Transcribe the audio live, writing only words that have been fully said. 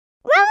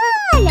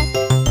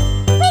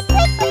Quick,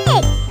 quick,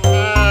 quick!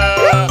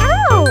 Look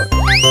out!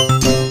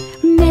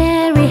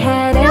 Mary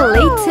had a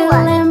little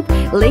lamp,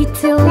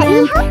 little Let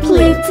me lamp, help you.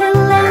 little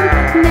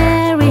lamp.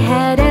 Mary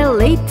had a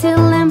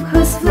little lamp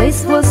whose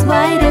fleece was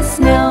white as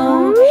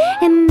snow.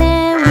 And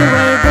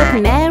everywhere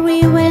that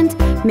Mary went,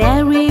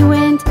 Mary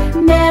went,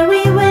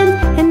 Mary went.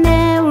 And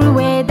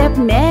everywhere that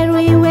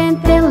Mary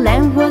went, the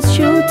lamp was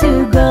sure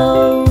to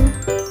go.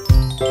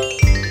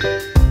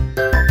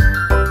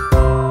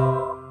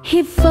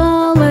 He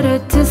followed her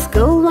to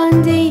school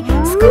one day,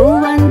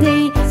 school one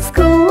day,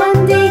 school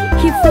one day.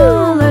 He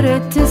followed her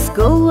to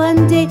school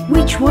one day,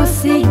 which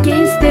was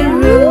against the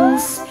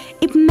rules.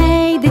 It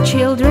made the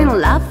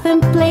children laugh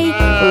and play,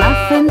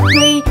 laugh and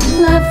play,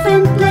 laugh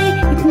and play.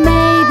 It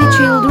made the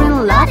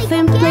children laugh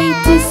and play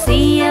to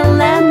see a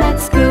lamb at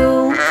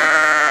school.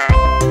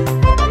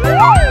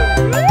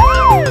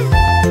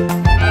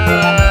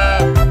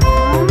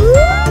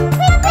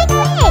 Quick, quick,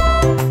 quick!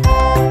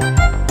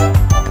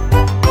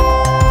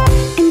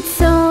 And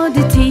so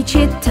the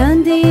teacher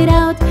turned it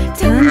out,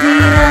 turned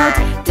it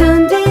out,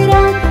 turned it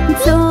out. And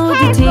so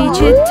the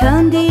teacher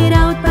turned it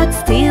out, but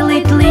still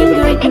it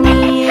lingered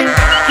near.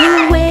 He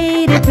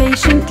waited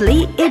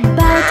patiently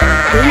about,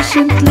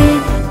 patiently,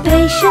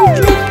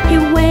 patiently. He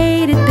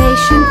waited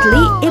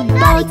patiently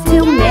about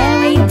till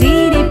Mary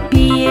did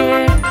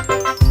appear.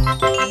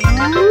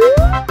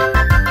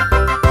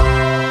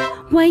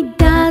 Why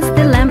does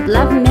the lamp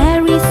love Mary?